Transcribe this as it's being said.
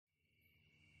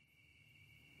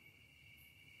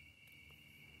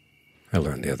I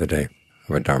learned the other day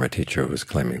of a Dharma teacher who was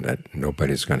claiming that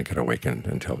nobody's going to get awakened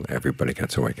until everybody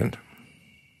gets awakened.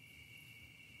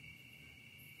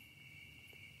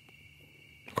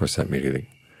 Of course, that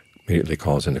immediately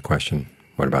calls into question,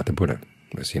 what about the Buddha?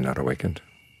 Was he not awakened?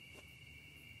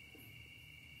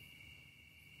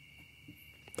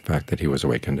 The fact that he was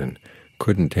awakened and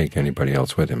couldn't take anybody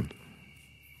else with him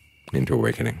into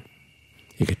awakening.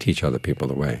 He could teach other people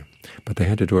the way, but they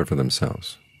had to do it for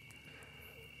themselves.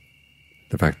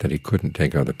 The fact that he couldn't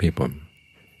take other people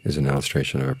is an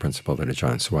illustration of a principle that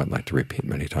Ajahn Suwat liked to repeat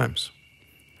many times,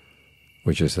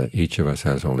 which is that each of us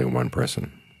has only one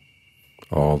person.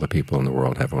 All the people in the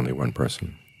world have only one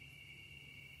person,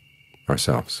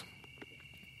 ourselves.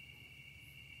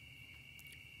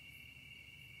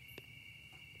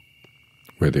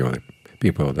 We're the only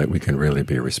people that we can really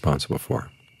be responsible for.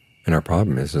 And our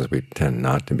problem is we tend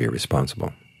not to be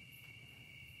responsible.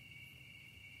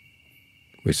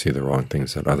 We see the wrong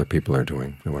things that other people are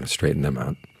doing. We want to straighten them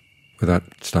out without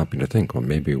stopping to think, well,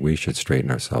 maybe we should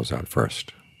straighten ourselves out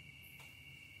first.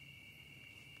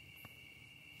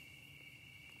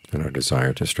 And our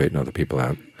desire to straighten other people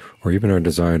out, or even our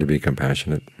desire to be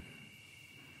compassionate,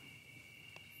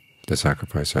 to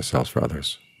sacrifice ourselves for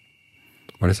others,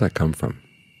 where does that come from?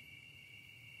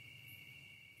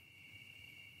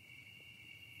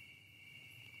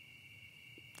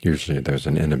 Usually there's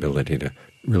an inability to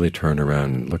really turn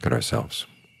around and look at ourselves.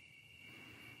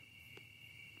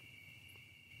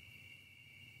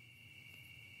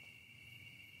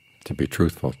 To be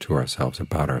truthful to ourselves,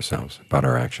 about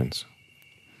our actions.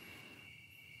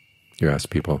 You ask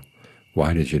people,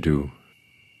 why did you do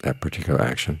that particular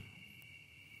action?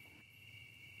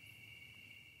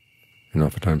 And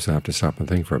oftentimes they have to stop and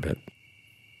think for a bit,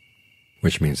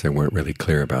 which means they weren't really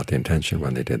clear about the intention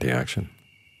when they did the action.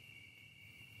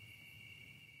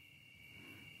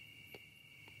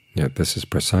 Yet this is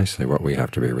precisely what we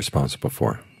have to be responsible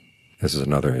for. This is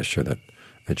another issue that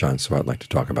Ajahn Suwat liked to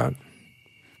talk about.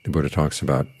 The Buddha talks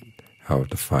about how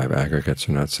the 5 aggregates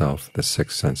are not self, the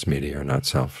 6 sense media are not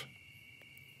self.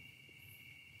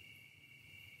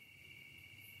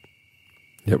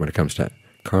 Yet when it comes to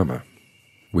karma,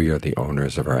 we are the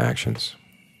owners of our actions.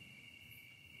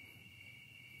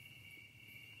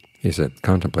 He said,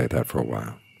 contemplate that for a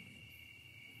while.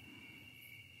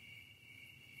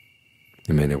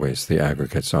 In many ways, the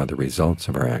aggregates are the results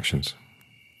of our actions,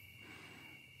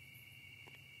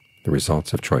 the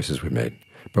results of choices we made.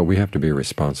 But we have to be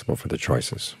responsible for the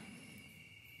choices.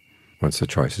 Once the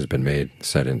choice has been made,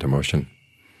 set into motion,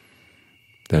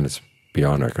 then it's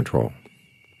beyond our control.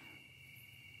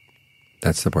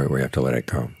 That's the point where you have to let it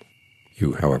go.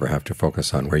 You, however, have to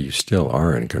focus on where you still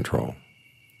are in control,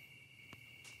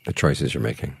 the choices you're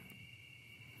making,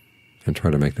 and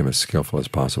try to make them as skillful as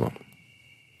possible.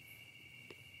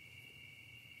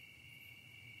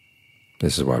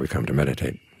 This is why we come to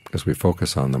meditate, because we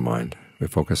focus on the mind, we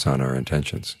focus on our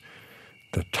intentions.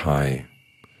 The Thai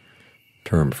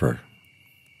term for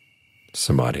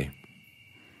samadhi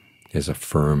is a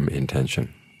firm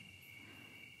intention.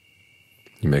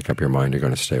 You make up your mind you're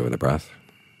going to stay with the breath,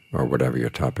 or whatever your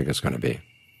topic is going to be.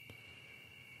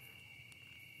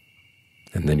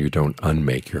 And then you don't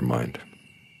unmake your mind.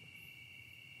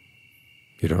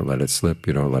 You don't let it slip,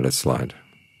 you don't let it slide.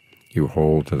 You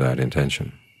hold to that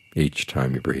intention each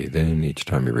time you breathe in, each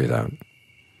time you breathe out.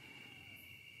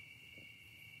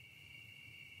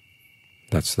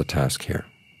 That's the task here.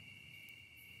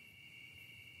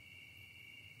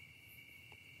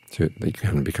 So you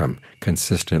can become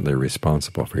consistently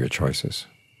responsible for your choices.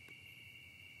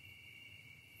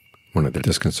 One of the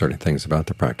disconcerting things about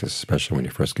the practice, especially when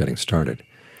you're first getting started,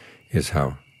 is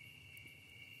how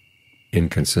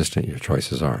inconsistent your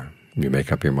choices are. You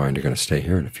make up your mind you're going to stay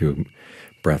here, and a few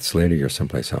breaths later you're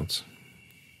someplace else.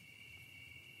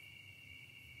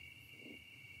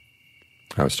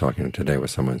 I was talking today with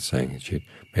someone saying she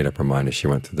made up her mind as she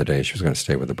went through the day she was going to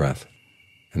stay with the breath.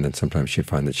 And then sometimes she'd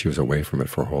find that she was away from it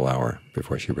for a whole hour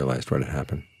before she realized what had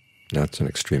happened. That's an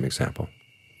extreme example.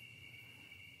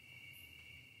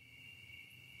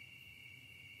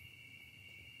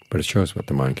 But it shows what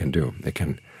the mind can do. It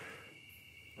can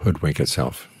hoodwink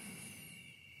itself.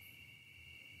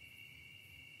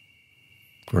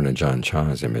 Or in Ajahn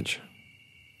Chah's image,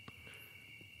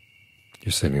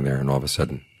 you're sitting there and all of a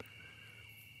sudden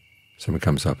someone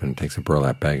comes up and takes a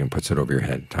burlap bag and puts it over your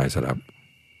head, ties it up,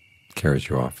 carries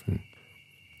you off, and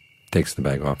takes the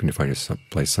bag off, and you find yourself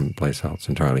someplace else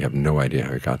entirely. You have no idea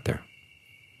how you got there.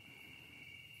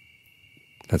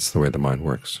 That's the way the mind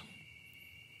works.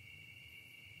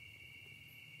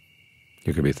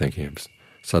 You could be thinking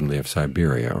suddenly of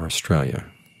Siberia or Australia,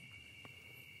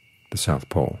 the South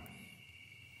Pole,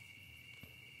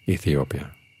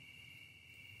 Ethiopia.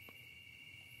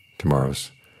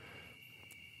 Tomorrow's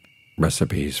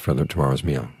recipes for tomorrow's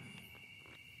meal.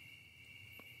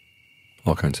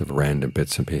 All kinds of random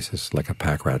bits and pieces, like a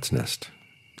pack rat's nest.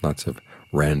 Lots of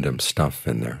random stuff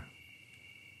in there.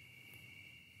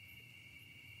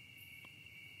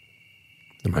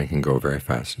 The mind can go very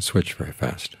fast and switch very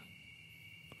fast.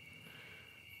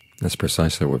 That's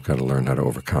precisely what we've got to learn how to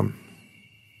overcome.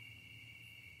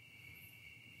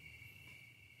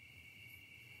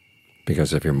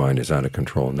 Because if your mind is out of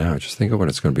control now, just think of what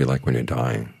it's going to be like when you're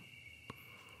dying.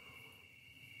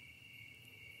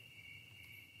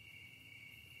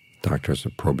 Doctors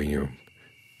are probing you.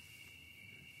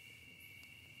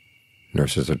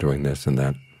 Nurses are doing this and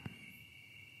that.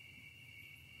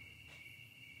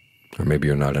 Or maybe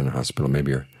you're not in a hospital.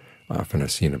 Maybe you're off in a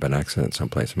scene of an accident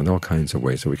someplace. I mean, there are all kinds of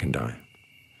ways that we can die.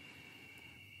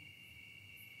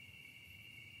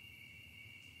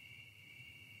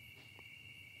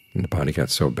 And the body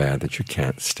gets so bad that you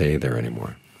can't stay there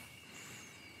anymore.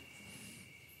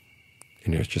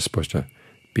 And you're just supposed to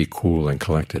be cool and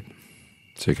collected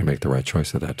so you can make the right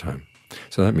choice at that time.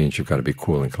 So that means you've got to be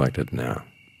cool and collected now.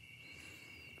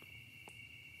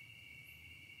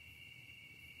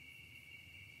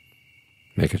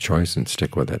 Make a choice and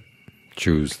stick with it.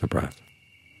 Choose the breath.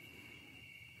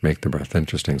 Make the breath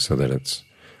interesting so that it's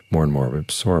more and more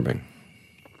absorbing.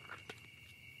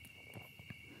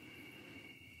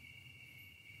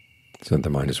 So that the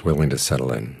mind is willing to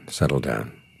settle in, settle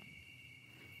down.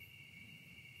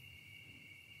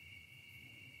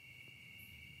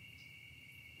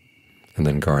 And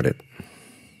then guard it.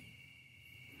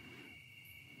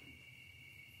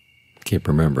 Keep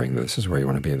remembering that this is where you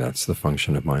want to be. That's the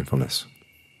function of mindfulness.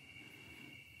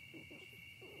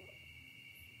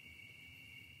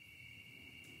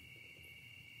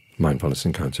 Mindfulness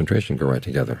and concentration go right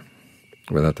together.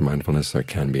 Without the mindfulness, there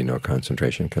can be no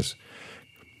concentration, because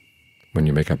when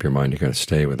you make up your mind you're going to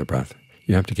stay with the breath,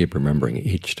 you have to keep remembering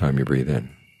each time you breathe in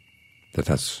that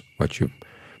that's what you've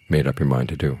made up your mind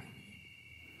to do.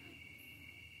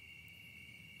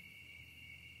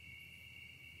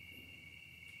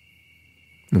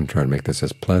 And try to make this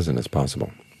as pleasant as possible.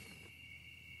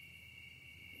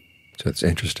 So it's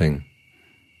interesting,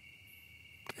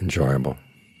 enjoyable.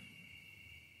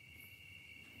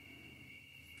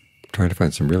 Try to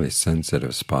find some really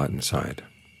sensitive spot inside.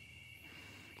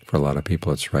 For a lot of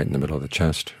people it's right in the middle of the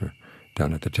chest or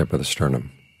down at the tip of the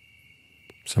sternum,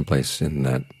 someplace in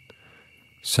that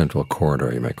central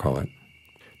corridor, you might call it.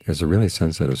 There's a really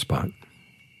sensitive spot.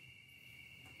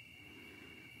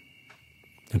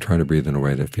 And try to breathe in a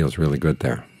way that feels really good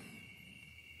there.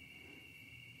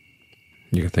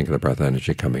 You can think of the breath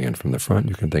energy coming in from the front.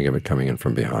 You can think of it coming in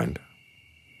from behind,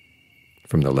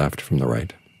 from the left, from the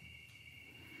right.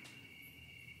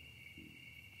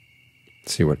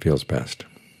 See what feels best.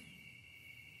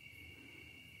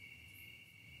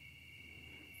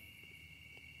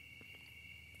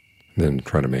 Then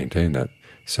try to maintain that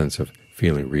sense of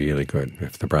feeling really good.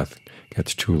 If the breath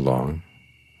gets too long,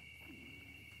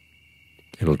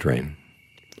 it'll drain.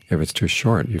 If it's too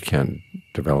short, you can't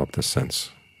develop the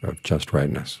sense of just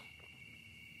rightness.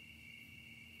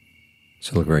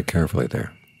 So look very carefully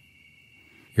there.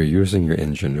 You're using your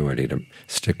ingenuity to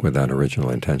stick with that original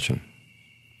intention.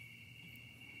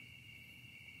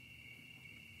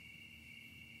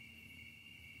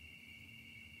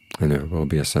 And there will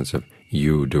be a sense of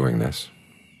you doing this,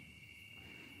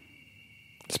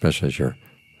 especially as you're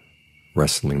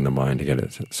wrestling the mind to get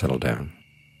it settled down.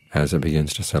 As it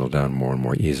begins to settle down more and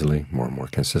more easily, more and more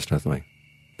consistently,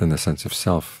 then the sense of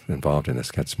self involved in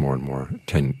this gets more and more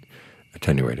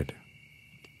attenuated.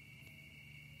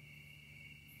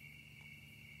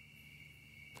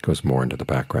 It goes more into the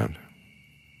background.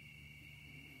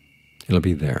 It'll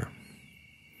be there.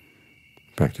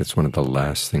 In fact, it's one of the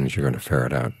last things you're going to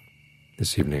ferret out.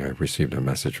 This evening I received a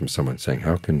message from someone saying,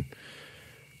 how can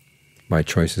my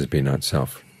choices be not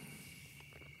self?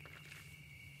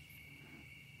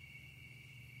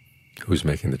 Who's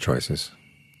making the choices?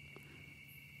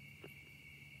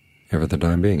 And for the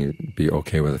time being, be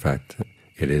okay with the fact that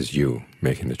it is you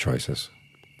making the choices.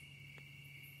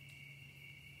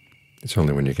 It's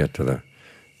only when you get to the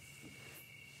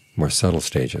more subtle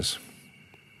stages,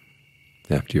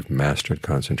 after you've mastered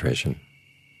concentration,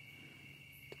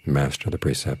 master the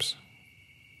precepts,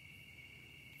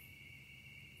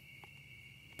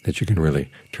 that you can really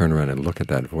turn around and look at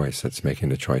that voice that's making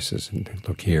the choices and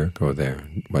look here, go there,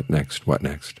 what next,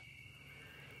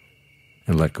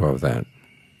 and let go of that.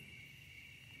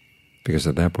 Because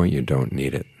at that point you don't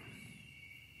need it.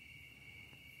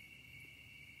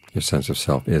 Your sense of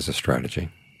self is a strategy.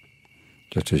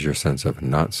 just as your sense of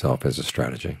not-self is a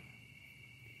strategy.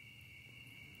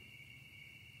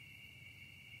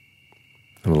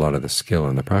 And a lot of the skill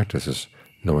in the practice is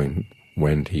knowing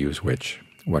when to use which,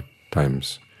 what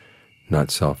times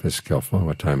not-self is skillful,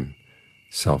 what time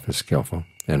self is skillful,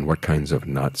 and what kinds of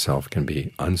not-self can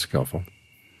be unskillful,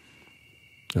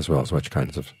 as well as which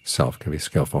kinds of self can be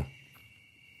skillful.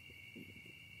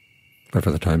 But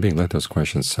for the time being, let those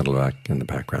questions settle back in the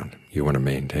background. You want to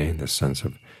maintain this sense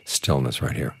of stillness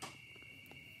right here,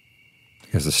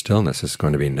 because the stillness is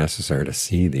going to be necessary to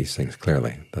see these things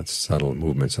clearly. That's subtle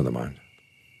movements of the mind.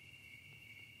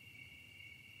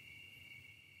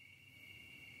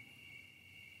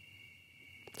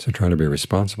 So try to be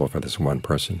responsible for this one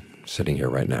person sitting here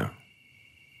right now.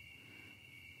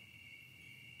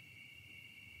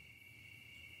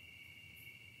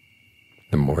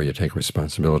 The more you take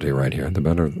responsibility right here, the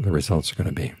better the results are going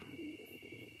to be.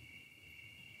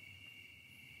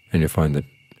 And you find that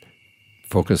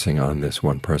focusing on this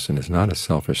one person is not a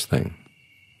selfish thing.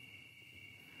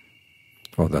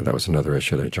 Although that was another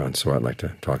issue that John Saw I'd like to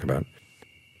talk about.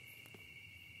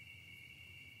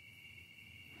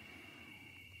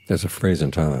 There's a phrase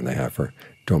in Thailand they have for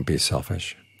 "don't be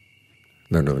selfish."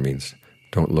 Literally means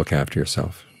don't look after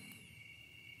yourself.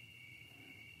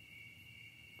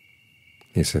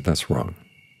 He said that's wrong.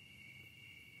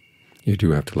 You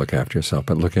do have to look after yourself,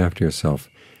 but look after yourself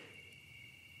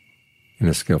in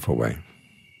a skillful way,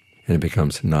 and it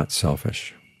becomes not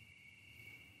selfish.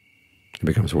 It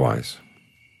becomes wise.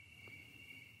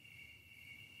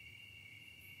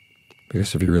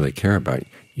 Because if you really care about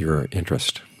your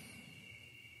interest,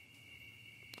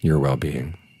 your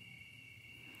well-being,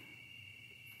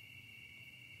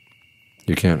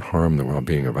 you can't harm the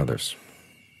well-being of others.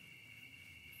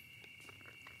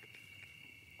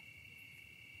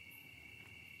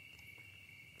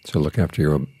 So look after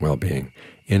your well-being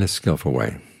in a skillful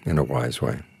way, in a wise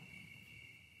way.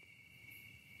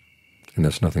 And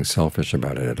there's nothing selfish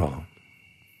about it at all.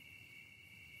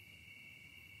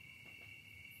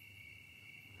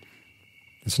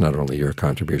 It's not only your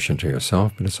contribution to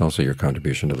yourself, but it's also your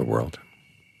contribution to the world.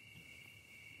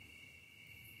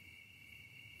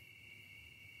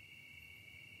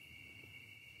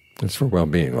 It's for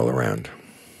well-being all around.